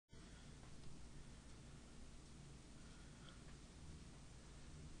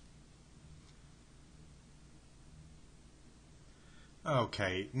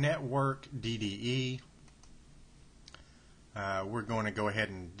Okay, network DDE. We're going to go ahead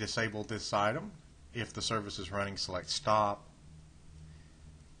and disable this item. If the service is running, select stop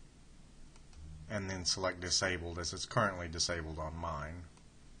and then select disabled, as it's currently disabled on mine.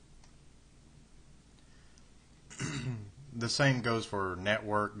 The same goes for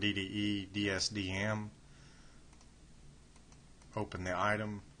network DDE DSDM. Open the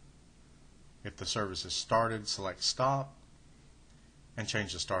item. If the service is started, select stop and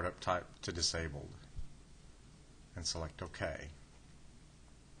change the startup type to disabled and select OK.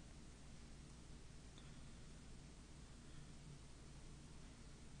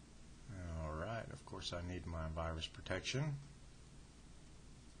 Alright, of course I need my virus protection.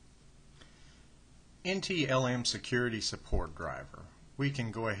 NTLM security support driver. We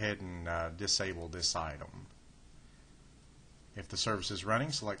can go ahead and disable this item. If the service is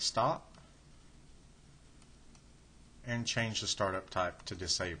running, select stop and change the startup type to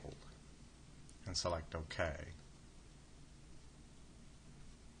disabled and select OK.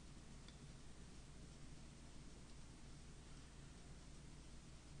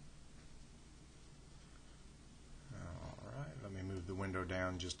 Alright, let me move the window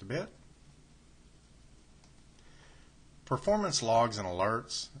down just a bit. Performance logs and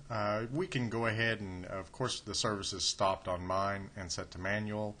alerts. We can go ahead and, of course, the service is stopped on mine and set to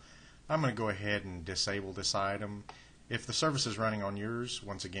manual. I'm going to go ahead and disable this item. If the service is running on yours,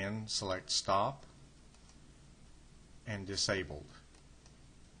 once again, select stop and disabled.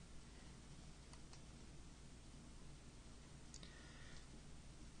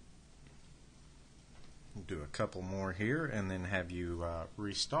 Do a couple more here and then have you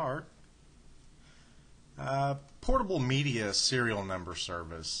restart. Portable media serial number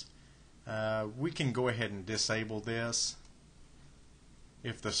service. We can go ahead and disable this.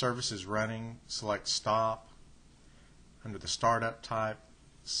 If the service is running, select stop. Under the startup type,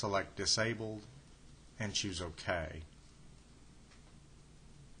 select disabled and choose OK.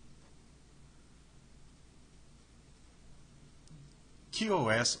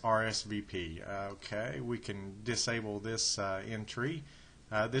 QoS RSVP. Okay, we can disable this entry.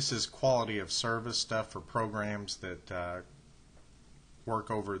 This is quality of service stuff for programs that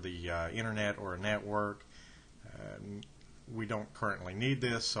work over the internet or a network. We don't currently need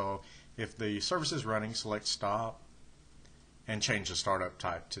this, so if the service is running, select stop and change the startup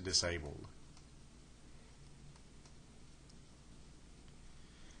type to disabled.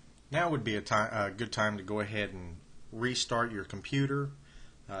 Now would be a good time to go ahead and restart your computer.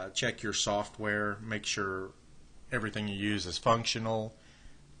 Check your software, make sure everything you use is functional.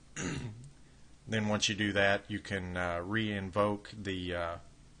 Then once you do that, you can re-invoke the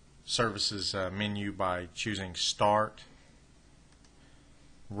services menu by choosing Start,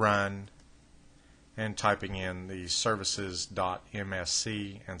 Run, and typing in the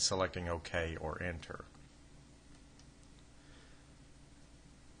services.msc and selecting OK or Enter.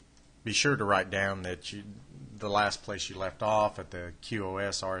 Be sure to write down that the last place you left off at the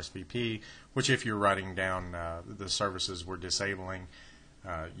QoS RSVP, which if you're writing down the services we're disabling,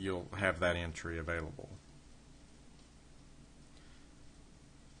 you'll have that entry available.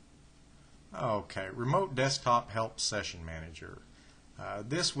 Okay, Remote Desktop Help Session Manager.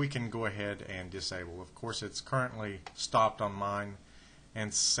 This we can go ahead and disable. Of course, it's currently stopped on mine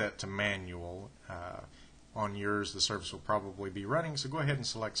and set to manual. On yours, the service will probably be running, so go ahead and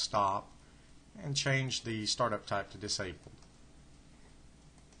select stop and change the startup type to disabled.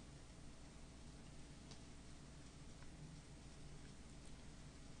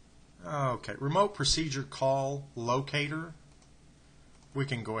 Okay, Remote Procedure Call Locator. We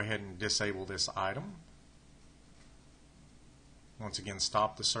can go ahead and disable this item. Once again,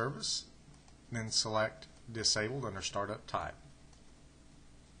 stop the service, then select disabled under startup type.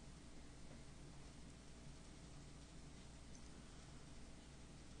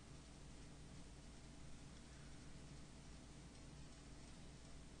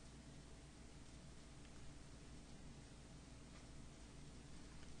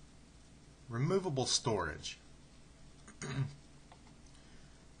 Removable storage.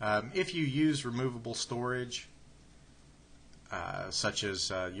 If you use removable storage, such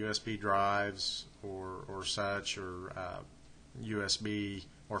as USB drives or such, or USB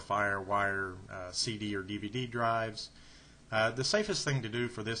or FireWire CD or DVD drives, the safest thing to do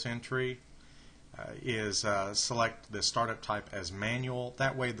for this entry is select the startup type as manual.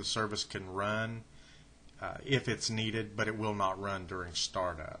 That way the service can run if it's needed, but it will not run during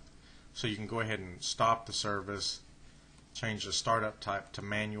startup. So you can go ahead and stop the service, change the startup type to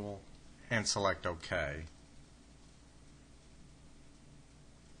manual, and select OK.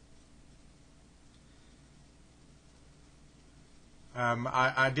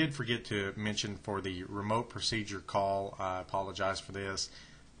 I did forget to mention for the remote procedure call, I apologize for this.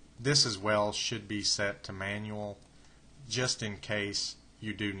 This as well should be set to manual just in case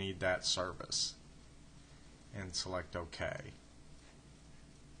you do need that service. And select OK.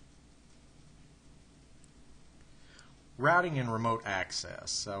 Routing and remote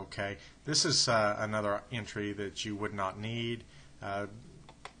access. Okay, this is another entry that you would not need.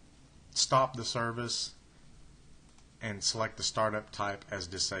 Stop the service and select the startup type as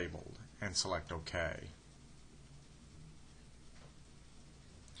disabled and select OK.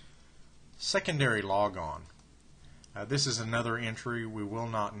 Secondary logon. This is another entry we will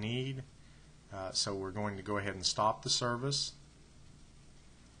not need, so we're going to go ahead and stop the service,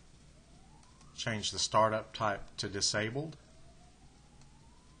 change the startup type to disabled,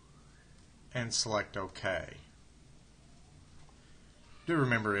 and select OK. Do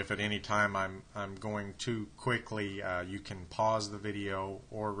remember, if at any time I'm going too quickly, you can pause the video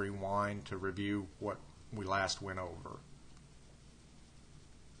or rewind to review what we last went over.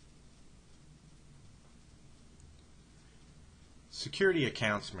 Security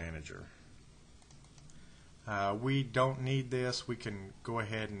Accounts Manager. We don't need this. We can go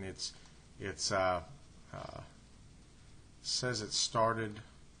ahead and says it started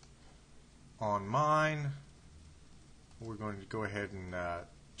on mine. We're going to go ahead and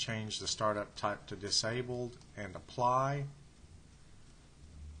change the startup type to disabled and apply.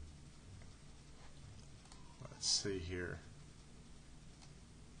 Let's see here.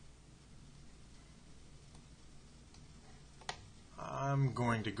 I'm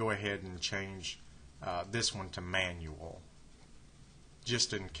going to go ahead and change this one to manual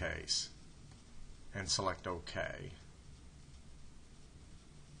just in case and select OK.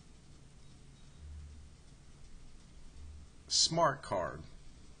 Smart card.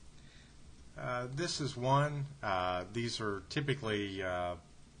 This is one. These are typically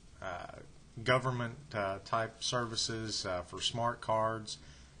government type services for smart cards.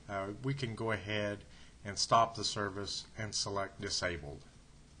 We can go ahead and stop the service and select disabled.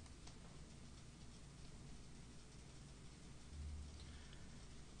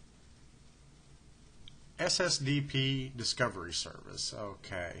 SSDP Discovery Service.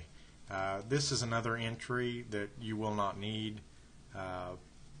 Okay. This is another entry that you will not need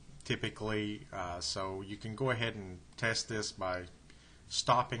typically, so you can go ahead and test this by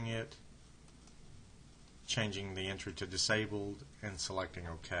stopping it, changing the entry to disabled, and selecting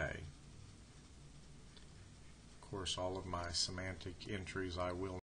OK. Of course, all of my semantic entries I will